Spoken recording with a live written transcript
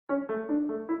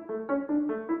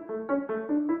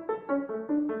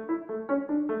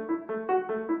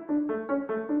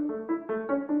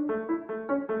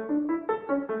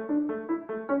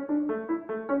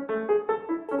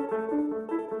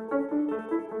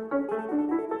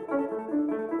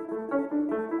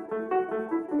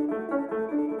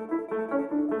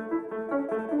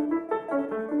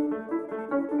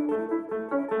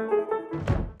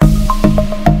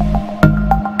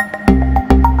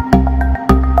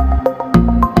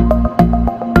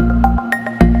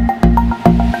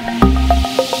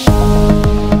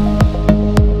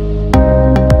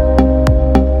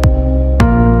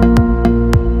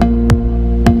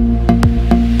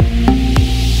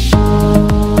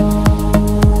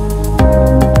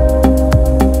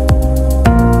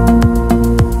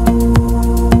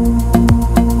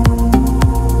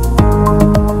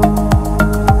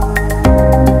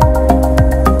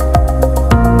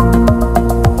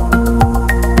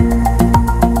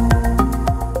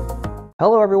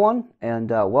Hello everyone, and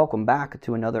welcome back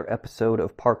to another episode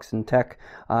of Parks and Tech.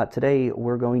 Today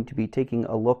we're going to be taking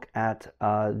a look at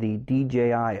the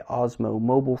DJI Osmo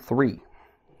Mobile 3.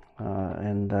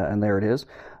 And there it is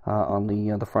on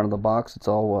the front of the box. It's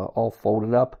all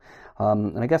folded up,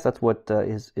 and I guess that's what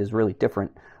is really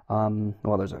different.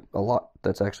 Well, there's a lot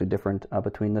that's actually different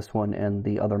between this one and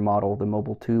the other model, the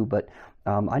Mobile 2, but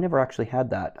I never actually had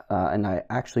that, and I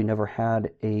actually never had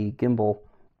a gimbal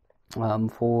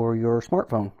for your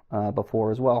smartphone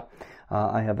before as well.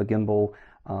 I have a gimbal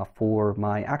for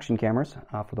my action cameras,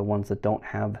 for the ones that don't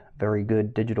have very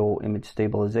good digital image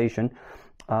stabilization.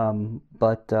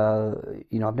 But I've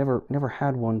never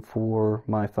had one for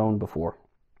my phone before.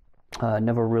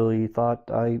 Never really thought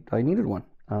I needed one.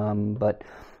 But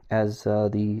as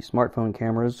the smartphone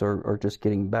cameras are just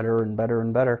getting better and better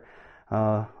and better,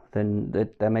 then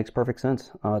that makes perfect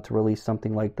sense to release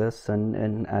something like this,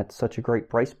 and at such a great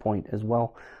price point as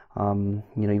well.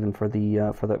 Even for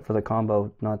the combo,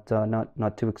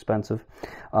 not too expensive.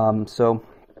 So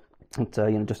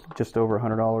it's just over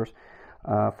 $100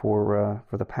 for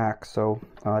the pack. So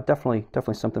definitely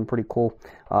something pretty cool,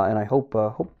 and I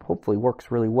hopefully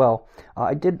works really well.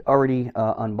 I did already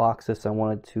unbox this. I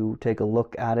wanted to take a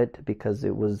look at it because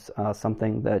it was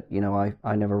something that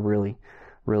I never really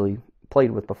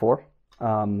played with before.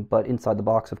 But inside the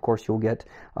box, of course, you'll get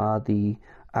the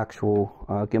actual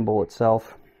gimbal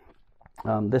itself.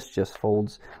 This just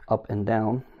folds up and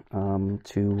down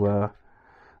to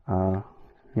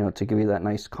give you that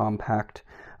nice compact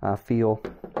feel.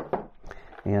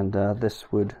 And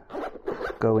this would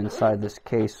go inside this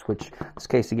case, which this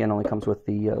case again only comes with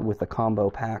the combo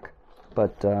pack.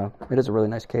 But it is a really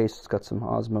nice case. It's got some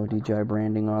Osmo DJI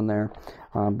branding on there,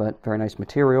 but very nice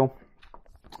material.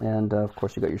 And of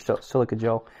course you got your silica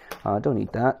gel. Don't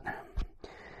eat that.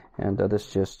 And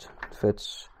this just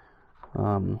fits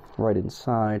right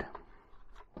inside.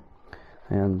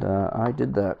 And I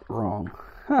did that wrong.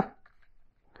 Huh.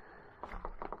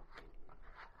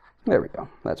 There we go.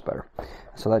 That's better.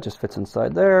 So that just fits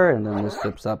inside there, and then this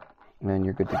zips up, and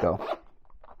you're good to go.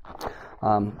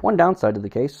 One downside to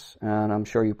the case, and I'm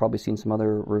sure you've probably seen some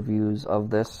other reviews of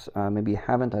this, maybe you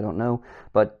haven't, I don't know,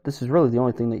 but this is really the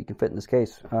only thing that you can fit in this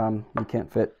case. You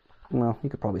can't fit, well, you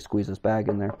could probably squeeze this bag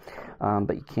in there,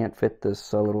 but you can't fit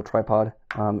this little tripod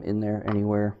in there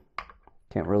anywhere.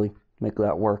 Can't really make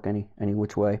that work any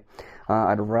which way.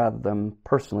 I'd rather them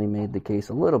personally made the case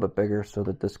a little bit bigger so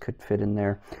that this could fit in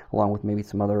there, along with maybe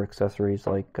some other accessories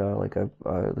like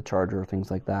the charger or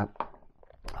things like that.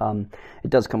 It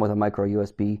does come with a micro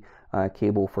USB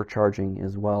cable for charging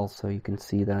as well, so you can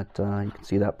see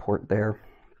that port there.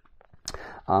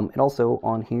 It also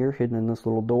on here, hidden in this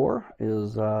little door,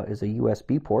 is a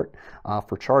USB port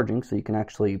for charging, so you can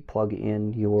actually plug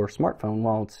in your smartphone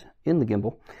while it's in the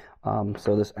gimbal.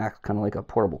 So this acts kind of like a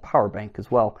portable power bank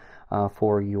as well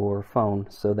for your phone,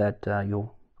 so that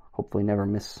you'll hopefully never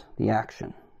miss the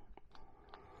action.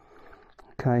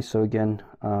 Okay, so again,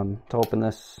 to open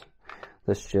this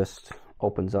just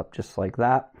opens up just like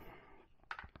that.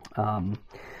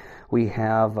 We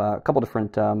have a couple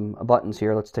different buttons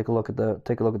here. Let's take a look at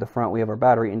the front. We have our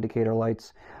battery indicator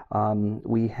lights.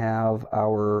 We have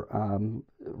our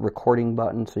recording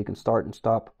button, so you can start and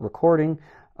stop recording.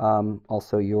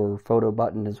 Also your photo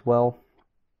button as well.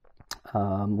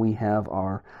 We have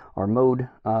our mode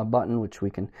button, which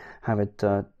we can have it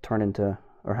turn into,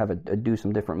 or have it do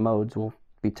some different modes. We'll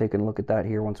be taking a look at that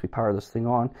here once we power this thing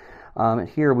on. And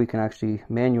here we can actually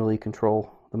manually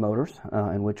control the motors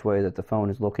in which way that the phone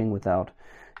is looking without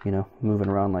moving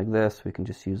around like this. We can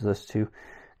just use this to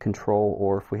control,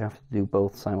 or if we have to do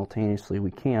both simultaneously,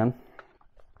 we can.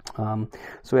 So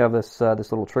we have this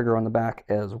little trigger on the back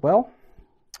as well.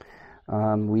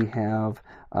 We have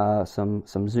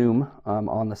some zoom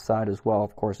on the side as well.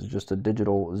 Of course, it's just a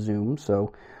digital zoom,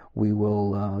 so we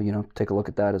will take a look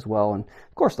at that as well. And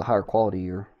of course, the higher quality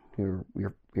your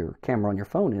camera on your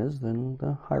phone is, then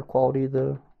the higher quality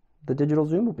the digital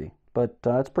zoom will be. But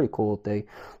it's pretty cool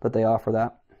that they offer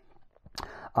that.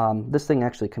 This thing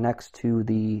actually connects to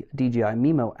the DJI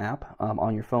Mimo app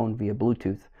on your phone via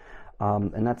Bluetooth,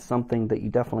 and that's something that you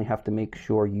definitely have to make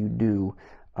sure you do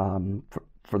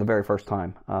for the very first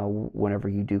time whenever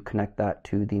you do connect that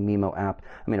to the Mimo app.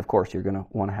 I mean, of course, you're going to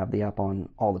want to have the app on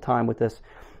all the time with this,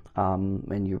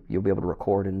 and you'll be able to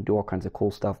record and do all kinds of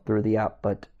cool stuff through the app,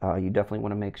 but you definitely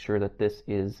want to make sure that this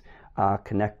is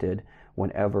connected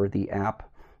whenever the app,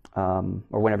 or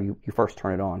whenever you first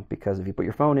turn it on, because if you put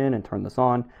your phone in and turn this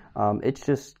on, it's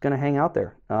just going to hang out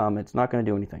there. It's not going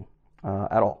to do anything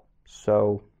at all.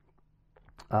 So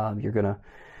you're gonna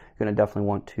you're going to definitely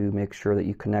want to make sure that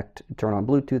you turn on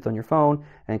Bluetooth on your phone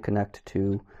and connect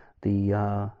to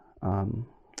the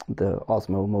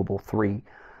Osmo Mobile 3.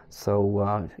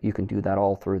 So you can do that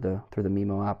all through the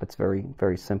Mimo app. It's very,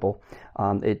 very simple.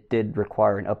 It did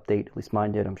require an update, at least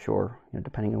mine did. I'm sure,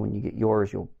 depending on when you get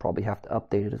yours, you'll probably have to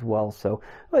update it as well. So,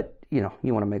 but you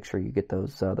want to make sure you get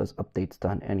those updates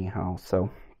done anyhow.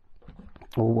 So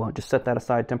we'll just set that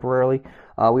aside temporarily.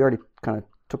 We already kind of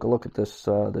took a look at this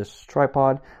this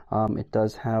tripod. It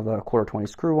does have a 1/4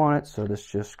 screw on it, so this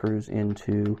just screws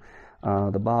into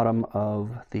the bottom of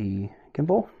the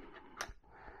gimbal.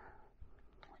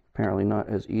 Apparently not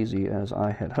as easy as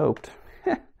I had hoped.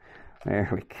 There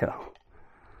we go.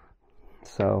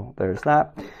 So there's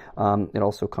that. It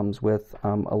also comes with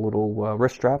a little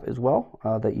wrist strap as well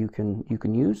that you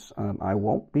can use. I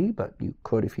won't be, but you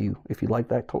could if you like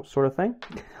that sort of thing.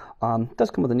 It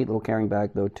does come with a neat little carrying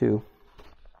bag though too.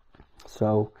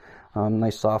 So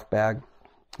nice soft bag.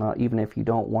 Even if you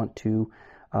don't want to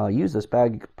use this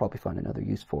bag, you could probably find another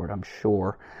use for it, I'm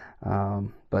sure.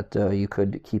 But you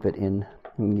could keep it in.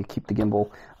 You keep the gimbal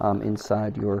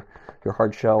inside your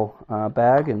hard shell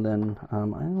bag, and then I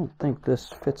don't think this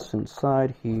fits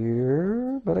inside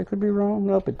here, but I could be wrong.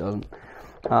 Nope, it doesn't.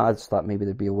 I just thought maybe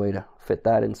there'd be a way to fit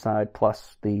that inside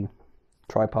plus the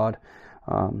tripod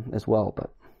as well,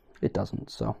 but it doesn't.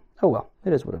 So oh well,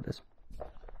 it is what it is.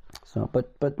 So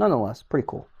but nonetheless, pretty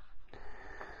cool.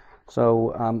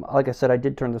 So like I said, I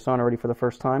did turn this on already for the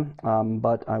first time,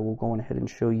 but I will go on ahead and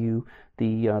show you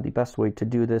the best way to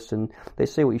do this. And they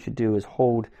say what you should do is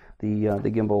hold the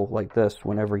gimbal like this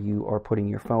whenever you are putting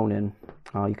your phone in.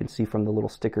 You can see from the little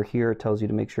sticker here, it tells you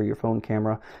to make sure your phone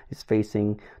camera is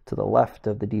facing to the left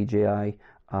of the DJI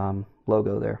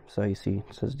logo there. So you see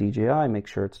it says DJI, make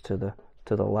sure it's to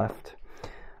the left.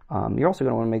 You're also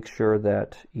going to want to make sure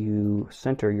that you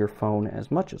center your phone as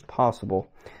much as possible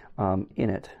in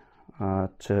it.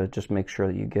 To just make sure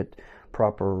that you get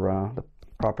the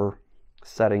proper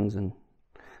settings and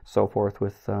so forth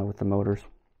with the motors.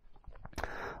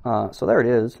 So there it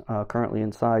is, currently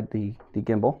inside the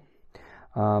gimbal.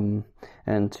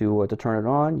 And to turn it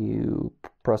on, you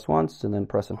press once and then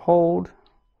press and hold,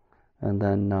 and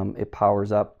then it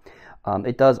powers up.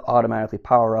 It does automatically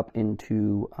power up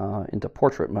into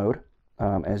portrait mode,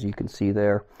 as you can see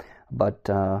there. But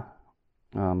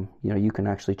you can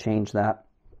actually change that.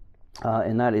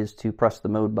 And that is to press the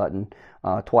mode button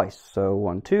twice. So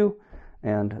 1, 2,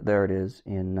 and there it is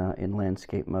in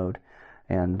landscape mode.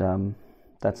 And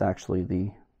that's actually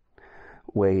the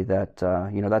way that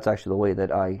that's actually the way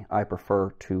that I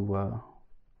prefer to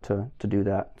do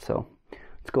that. So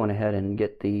let's go on ahead and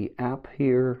get the app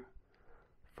here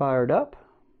fired up.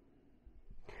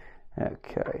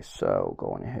 Okay, so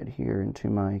going ahead here into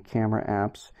my camera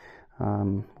apps.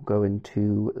 Go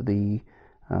into the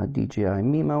DJI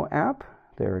Mimo app.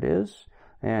 There it is,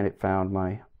 and it found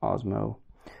my Osmo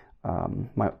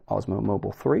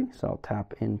Mobile 3. So I'll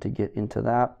tap in to get into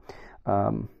that.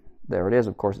 There it is.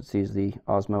 Of course, it sees the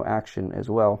Osmo Action as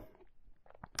well,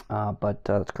 but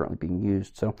it's currently being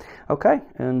used. So okay,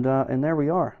 and there we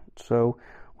are. So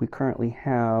we currently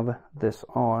have this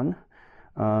on,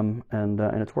 and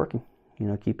it's working.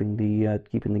 Keeping the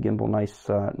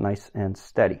gimbal nice and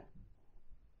steady.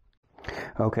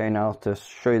 Okay, now to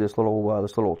show you this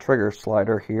little trigger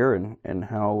slider here and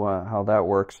how that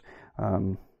works.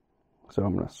 So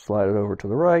I'm going to slide it over to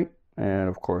the right, and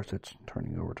of course it's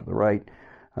turning over to the right.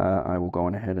 I will go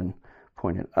on ahead and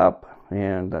point it up,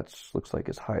 and that looks like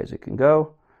as high as it can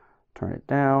go. Turn it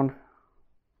down,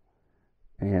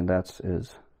 and that's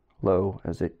as low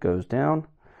as it goes down.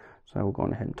 So I will go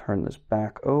on ahead and turn this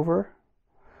back over.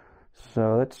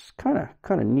 So that's kind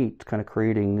of neat. It's kind of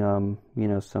creating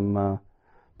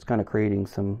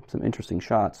some interesting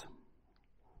shots.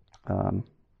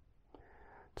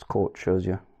 It's cool. It shows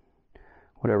you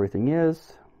what everything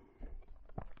is.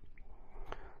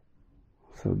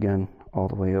 So again, all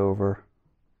the way over,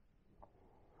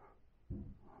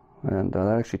 and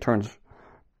that actually turns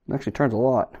a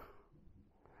lot.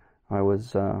 I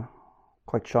was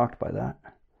quite shocked by that.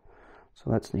 So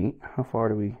that's neat. How far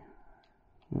do we?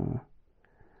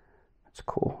 It's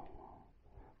cool.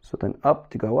 So then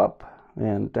up to go up,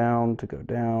 and down to go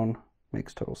down.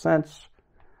 Makes total sense.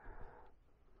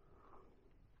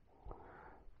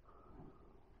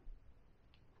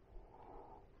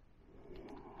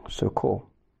 So cool.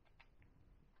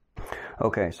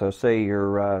 Okay, so say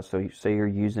you're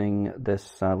using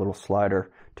this little slider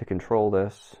to control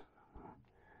this,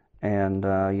 and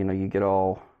you get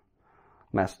all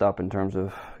messed up in terms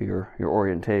of your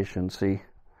orientation. See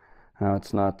how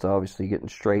it's not obviously getting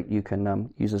straight. You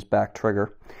can use this back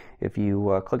trigger. If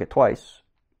you click it twice,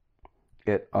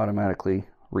 it automatically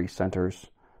recenters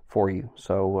for you.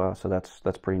 So so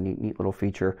that's pretty neat little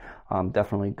feature.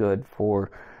 Definitely good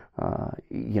for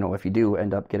you know, if you do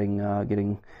end up getting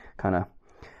kind of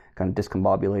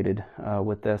discombobulated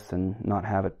with this and not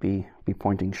have it be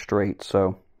pointing straight.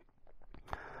 So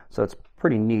it's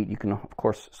pretty neat. You can of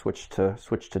course switch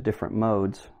to different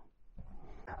modes.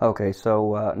 Okay,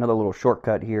 so another little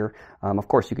shortcut here. Of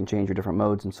course, you can change your different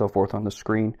modes and so forth on the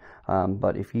screen,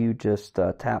 but if you just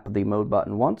tap the mode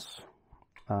button once,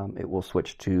 it will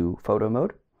switch to photo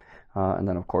mode, and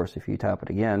then of course, if you tap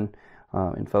it again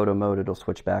in photo mode, it'll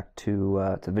switch back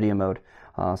to video mode.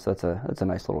 So that's a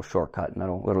nice little shortcut, and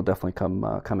it'll definitely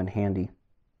come in handy.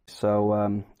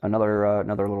 So another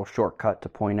little shortcut to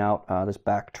point out, this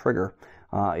back trigger.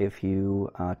 If you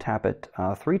tap it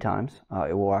 3 times,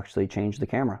 it will actually change the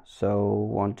camera. So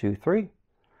 1, 2, 3,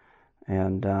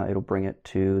 and it'll bring it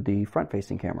to the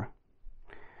front-facing camera.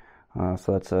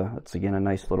 So that's again a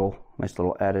nice little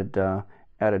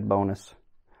added bonus.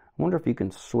 I wonder if you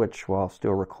can switch while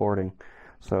still recording.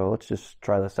 So let's just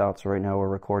try this out. So right now we're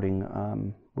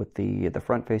recording with the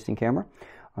front-facing camera.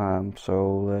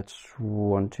 So that's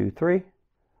 1, 2, 3.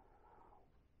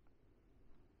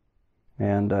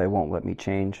 And it won't let me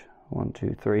change. 1,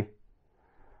 2, 3.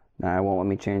 Nah, it won't let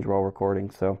me change while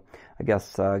recording. So I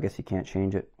guess you can't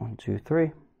change it. 1, 2,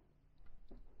 3.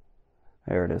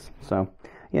 There it is. So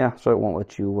yeah, so it won't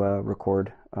let you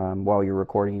record while you're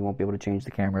recording. You won't be able to change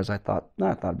the cameras. I thought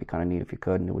it'd be kind of neat if you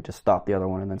could, and it would just stop the other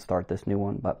one and then start this new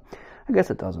one. But I guess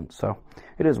it doesn't. So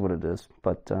it is what it is.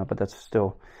 But that's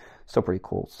still pretty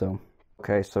cool. So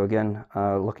okay, so again,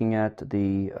 looking at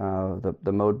the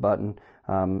mode button.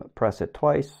 Press it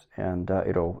twice and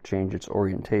it'll change its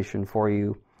orientation for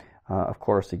you. Of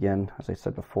course, again, as I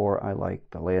said before, I like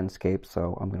the landscape,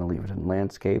 so I'm going to leave it in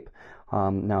landscape.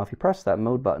 Now, if you press that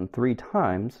mode button 3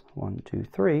 times, 1, 2,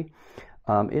 3,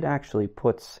 it actually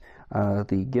puts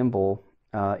the gimbal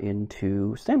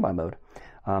into standby mode.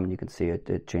 You can see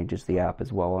it changes the app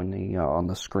as well on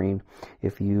the screen.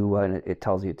 If you it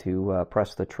tells you to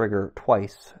press the trigger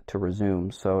twice to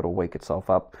resume, so it'll wake itself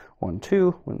up. 1,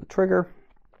 2, when the trigger,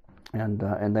 and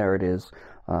there it is,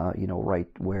 you know, right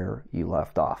where you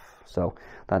left off. So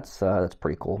that's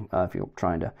pretty cool if you're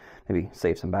trying to maybe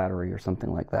save some battery or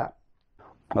something like that.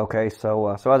 Okay, so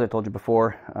as I told you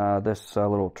before, this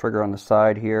little trigger on the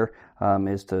side here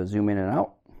is to zoom in and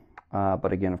out.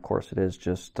 But again, of course, it is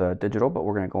just digital, but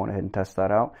we're going to go ahead and test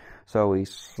that out. So we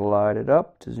slide it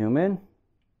up to zoom in.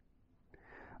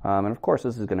 And of course,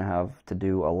 this is going to have to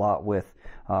do a lot with,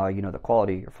 you know, the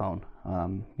quality of your phone,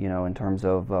 you know, in terms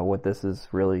of what this is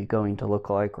really going to look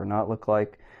like or not look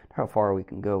like, how far we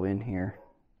can go in here.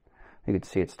 You can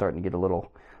see it's starting to get a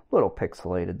little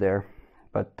pixelated there,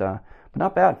 but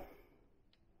not bad.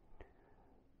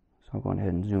 So I'm going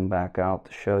ahead and zoom back out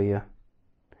to show you.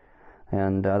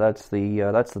 And that's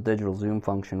the digital zoom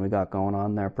function we got going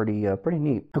on there. Pretty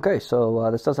neat. Okay,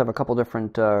 so this does have a couple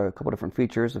different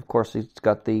features. Of course, it's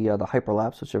got the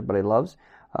hyperlapse, which everybody loves.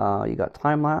 You got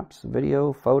time lapse,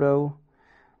 video, photo,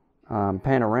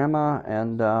 panorama,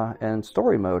 and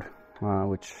story mode,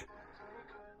 which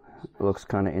looks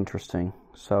kind of interesting.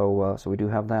 So we do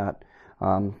have that.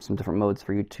 Some different modes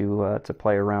for you to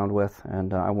play around with,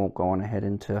 and I won't go on ahead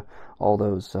into all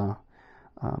those.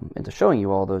 Into showing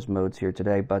you all those modes here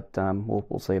today, but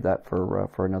we'll save that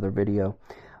for another video.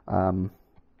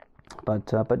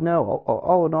 But no,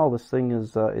 all in all, this thing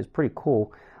is pretty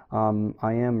cool.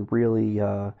 I am really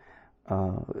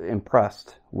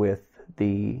impressed with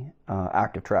the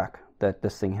active track that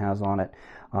this thing has on it.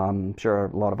 I'm sure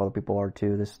a lot of other people are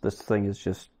too. This thing is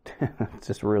just it's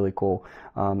just really cool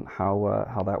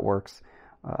how that works.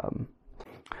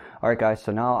 Alright guys,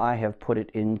 so now I have put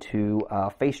it into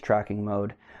face tracking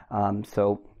mode.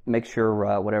 So make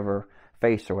sure whatever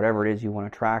face or whatever it is you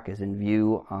want to track is in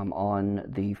view on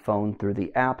the phone through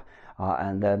the app,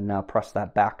 and then press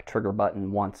that back trigger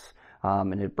button once,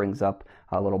 and it brings up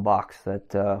a little box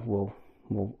that will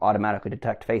automatically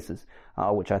detect faces,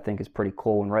 which I think is pretty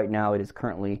cool. And right now it is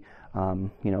currently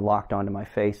you know, locked onto my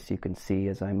face. You can see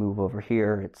as I move over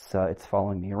here, it's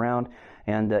following me around,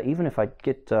 and even if I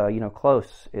get you know,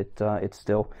 close, it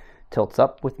still tilts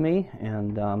up with me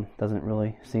and doesn't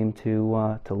really seem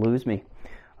to lose me.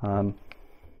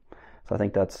 So I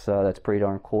think that's pretty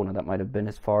darn cool. Now that might have been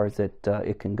as far as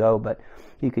it can go, but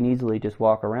you can easily just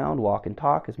walk around, walk and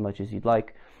talk as much as you'd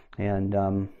like,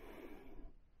 and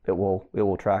it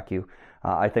will track you.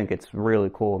 I think it's really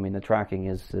cool. I mean, the tracking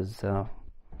is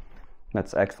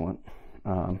that's excellent.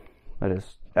 That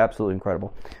is absolutely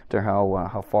incredible. To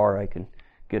how far I can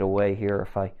get away here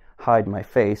if I hide my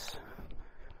face,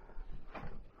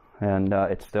 and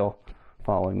it still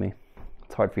following me.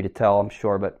 It's hard for you to tell, I'm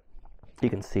sure, but you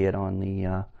can see it on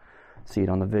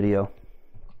the video.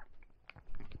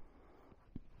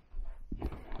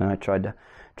 And I tried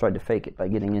to fake it by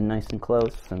getting in nice and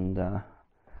close, and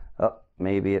oh,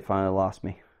 maybe it finally lost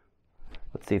me.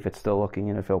 Let's see if it's still looking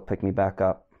and if it'll pick me back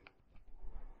up.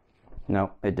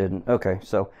 No, it didn't. Okay,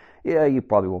 so yeah, you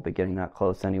probably won't be getting that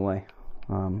close anyway.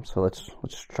 So let's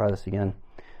try this again.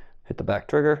 Hit the back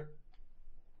trigger.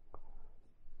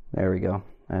 There we go.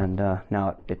 And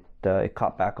now it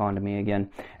caught back onto me again.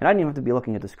 And I didn't even have to be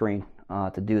looking at the screen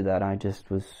to do that. I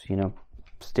just was,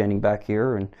 standing back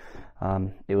here,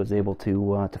 and it was able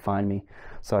to find me.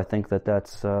 So I think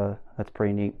that's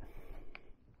pretty neat.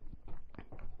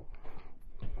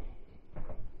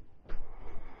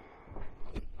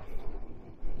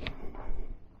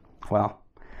 Wow,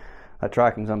 that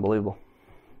tracking's unbelievable.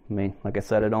 I mean, like I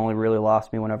said, it only really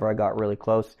lost me whenever I got really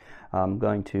close. I'm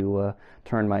going to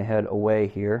turn my head away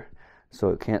here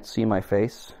so it can't see my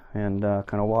face, and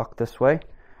kind of walk this way.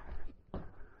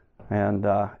 And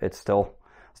it's still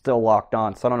locked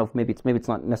on. So I don't know if maybe it's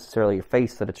not necessarily your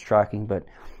face that it's tracking, but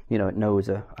it knows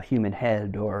a human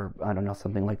head, or I don't know,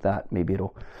 something like that. Maybe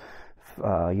it'll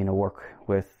work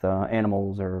with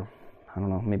animals, or I don't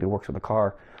know, maybe it works with a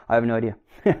car. I have no idea.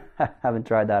 I haven't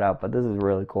tried that out, but this is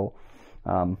really cool.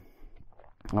 I'm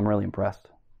really impressed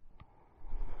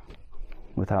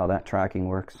with how that tracking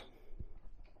works.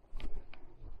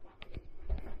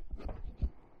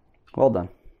 Well done.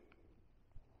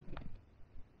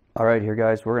 All right, here,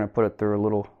 guys, we're going to put it through a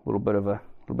little bit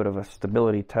of a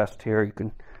stability test here. You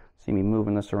can see me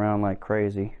moving this around like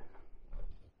crazy.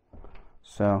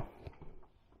 So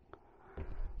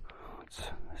let's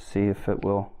see if it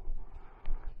will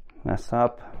mess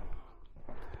up.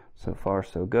 So far,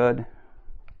 so good.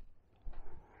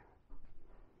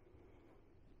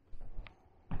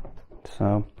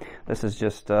 So this is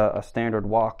just a standard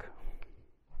walk.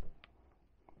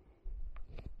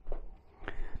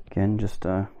 Again, just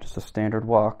a standard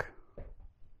walk.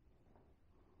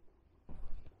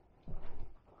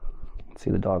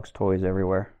 See the dog's toys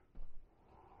everywhere.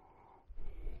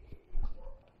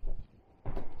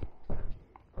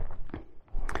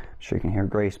 Sure you can hear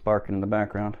Grace barking in the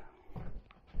background.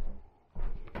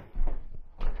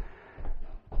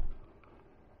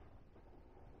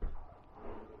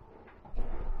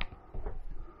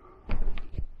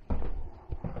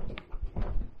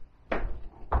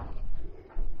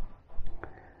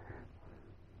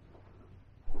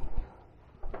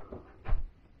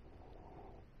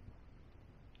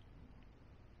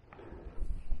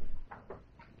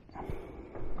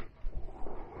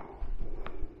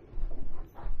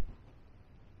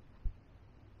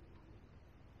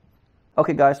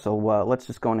 Okay, guys, so let's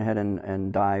just go ahead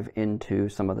and dive into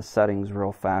some of the settings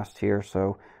real fast here.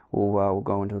 So we'll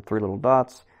go into the three little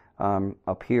dots.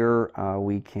 Up here,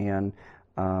 we can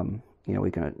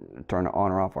we can turn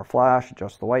on or off our flash,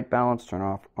 adjust the white balance, turn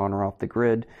on or off the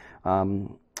grid.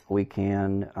 We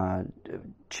can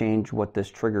change what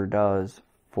this trigger does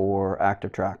for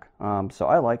active track. So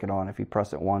I like it on. If you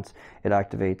press it once, it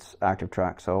activates active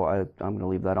track. So I'm going to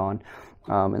leave that on.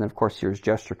 And then, of course, here's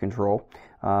gesture control.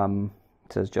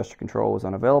 It says gesture control is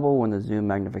unavailable when the zoom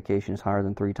magnification is higher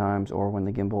than 3 times, or when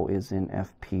the gimbal is in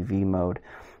FPV mode.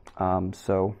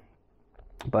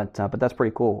 But that's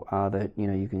pretty cool that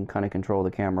you can kind of control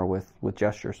the camera with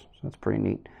gestures. So that's pretty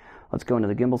neat. Let's go into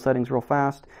the gimbal settings real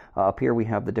fast. Up here we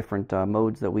have the different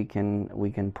modes that we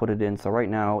can put it in. So right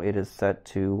now it is set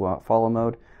to follow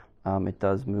mode. It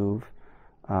does move,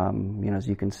 as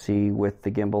you can see with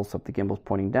the gimbal. So if the gimbal's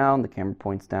pointing down, the camera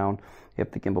points down.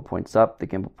 If the gimbal points up, the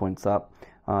gimbal points up.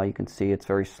 You can see it's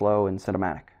very slow and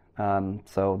cinematic.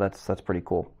 So that's pretty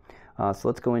cool. So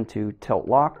let's go into tilt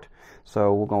locked.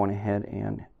 So we'll go on ahead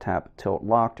and tap tilt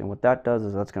locked, and what that does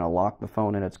is that's going to lock the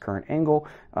phone in its current angle,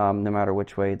 no matter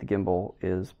which way the gimbal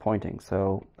is pointing.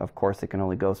 So of course it can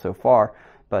only go so far,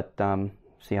 but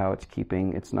see how it's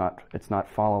keeping, it's not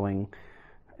following.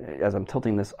 As I'm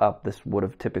tilting this up, this would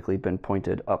have typically been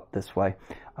pointed up this way.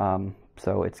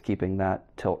 So it's keeping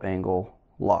that tilt angle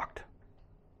locked.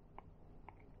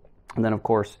 And then of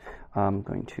course I'm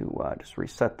going to just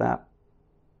reset that.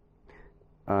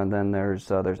 And then there's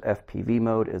FPV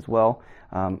mode as well.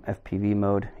 FPV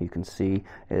mode, you can see,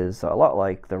 is a lot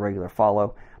like the regular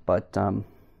follow, but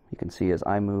you can see as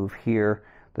I move here,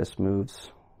 this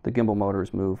moves, the gimbal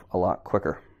motors move a lot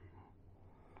quicker.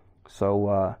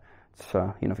 So if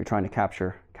you're trying to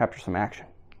capture some action.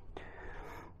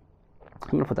 I'm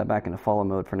going to put that back into follow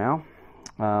mode for now.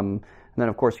 And then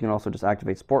of course you can also just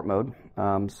activate sport mode.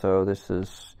 So this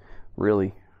is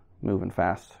really moving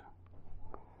fast.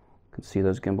 You can see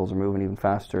those gimbals are moving even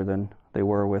faster than they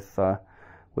were with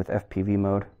FPV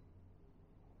mode.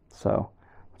 So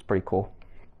it's pretty cool.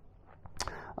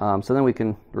 So then we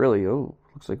can really,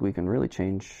 looks like we can really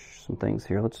change some things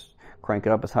here. Let's crank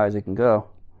it up as high as it can go.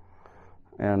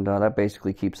 And that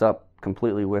basically keeps up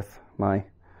completely with my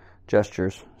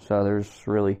gestures. So there's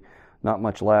really not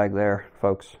much lag there,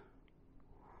 folks.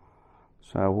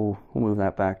 So we'll move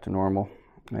that back to normal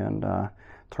and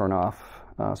turn off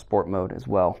sport mode as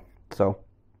well. So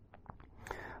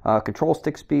control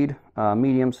stick speed,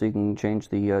 medium, so you can change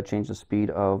the speed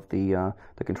of the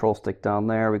control stick down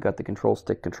there. We got the control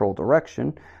stick control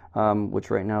direction, which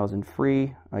right now is in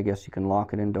free. I guess you can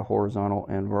lock it into horizontal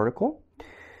and vertical.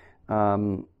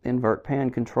 Invert pan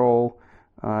control,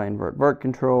 invert vert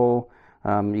control.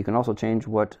 You can also change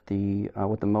what the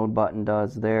mode button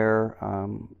does there.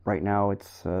 Right now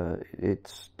it's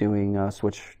doing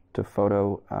switch to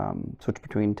photo, switch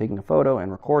between taking a photo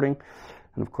and recording.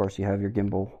 And of course you have your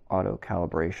gimbal auto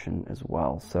calibration as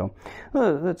well. So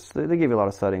they give you a lot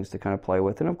of settings to kind of play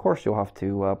with, and of course you'll have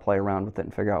to play around with it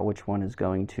and figure out which one is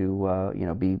going to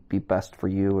be best for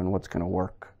you and what's going to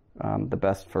work the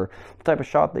best for the type of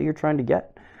shot that you're trying to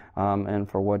get,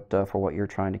 and for what you're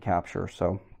trying to capture.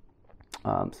 So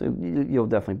you'll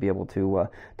definitely be able to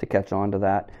catch on to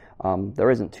that. There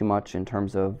isn't too much in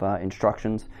terms of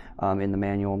instructions in the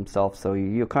manual itself, so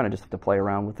you kind of just have to play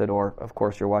around with it, or of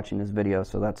course you're watching this video,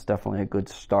 so that's definitely a good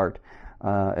start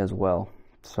as well.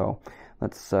 So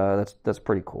that's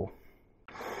pretty cool.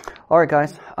 All right,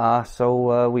 guys.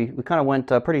 So we kind of went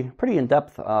pretty in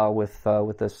depth with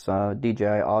this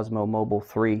DJI Osmo Mobile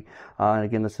 3. And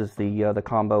again, this is the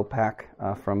combo pack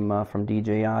from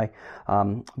DJI.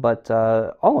 But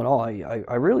all in all,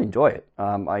 I really enjoy it.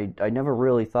 I never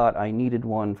really thought I needed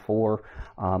one for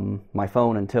my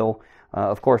phone until,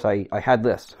 of course, I had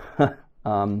this.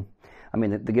 I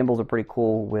mean, the gimbals are pretty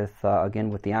cool with, again,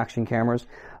 with the action cameras,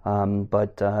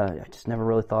 but I just never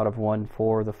really thought of one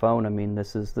for the phone. I mean,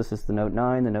 this is the Note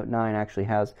 9. The Note 9 actually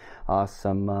has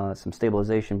some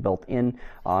stabilization built in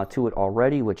to it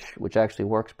already, which actually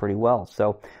works pretty well.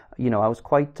 So, I was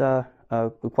quite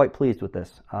pleased with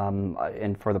this,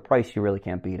 and for the price, you really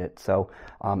can't beat it. So,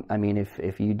 I mean,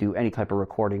 if you do any type of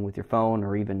recording with your phone,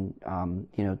 or even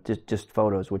just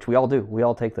photos, which we all do, we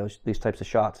all take these types of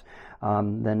shots,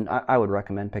 then I would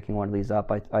recommend picking one of these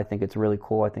up. I think it's really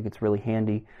cool. I think it's really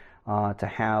handy to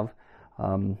have.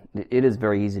 It is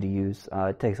very easy to use.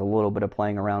 It takes a little bit of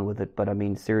playing around with it, but I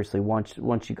mean, seriously, once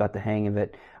you got the hang of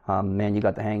it, man, you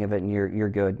got the hang of it, and you're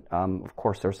good. Of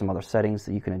course, there's some other settings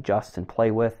that you can adjust and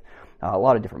play with. A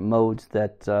lot of different modes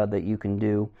that you can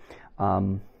do.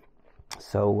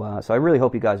 So I really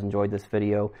hope you guys enjoyed this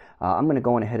video. I'm going to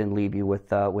go on ahead and leave you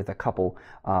with a couple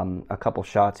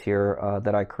shots here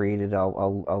that I created.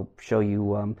 I'll show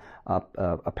you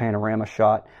a panorama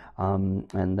shot,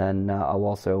 and then I'll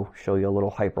also show you a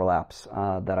little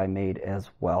hyperlapse that I made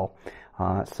as well.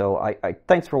 So I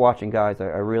thanks for watching, guys. I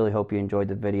really hope you enjoyed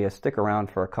the video. Stick around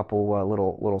for a couple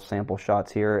little sample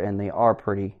shots here, and they are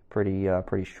pretty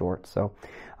short. So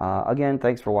again,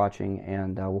 thanks for watching,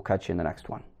 and we'll catch you in the next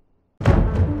one.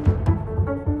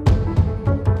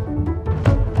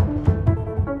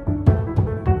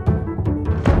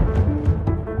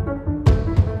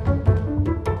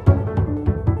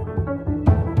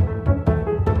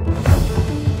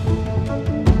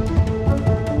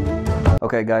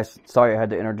 Okay, guys, sorry I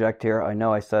had to interject here. I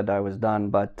know I said I was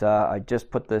done, but I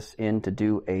just put this in to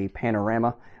do a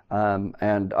panorama,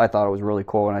 and I thought it was really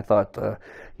cool, and I thought,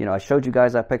 I showed you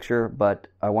guys that picture, but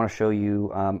I want to show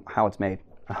you how it's made.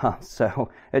 So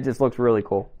it just looks really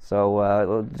cool.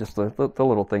 So just the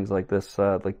little things like this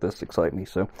excite me.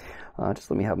 So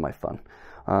just let me have my fun.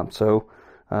 So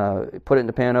put it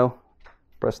into pano,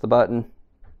 press the button.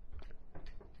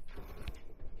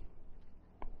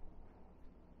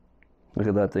 Look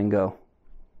at that thing go.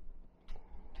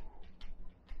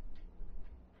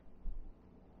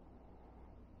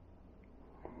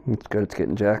 It's good. It's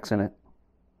getting jacks in it.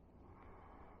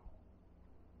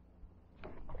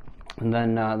 And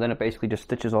then it basically just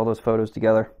stitches all those photos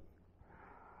together.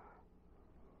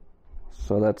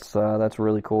 So that's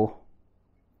really cool.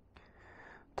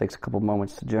 Takes a couple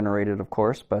moments to generate it, of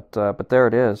course, but there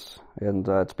it is, and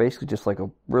it's basically just like a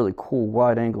really cool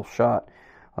wide-angle shot.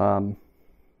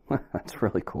 That's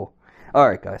really cool. All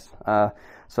right, guys.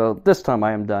 So this time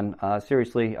I am done.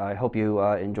 Seriously, I hope you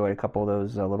enjoyed a couple of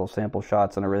those little sample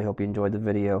shots, and I really hope you enjoyed the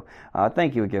video.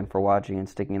 Thank you again for watching and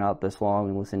sticking out this long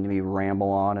and listening to me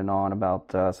ramble on and on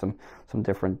about some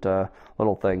different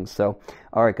little things. So,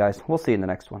 all right, guys. We'll see you in the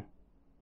next one.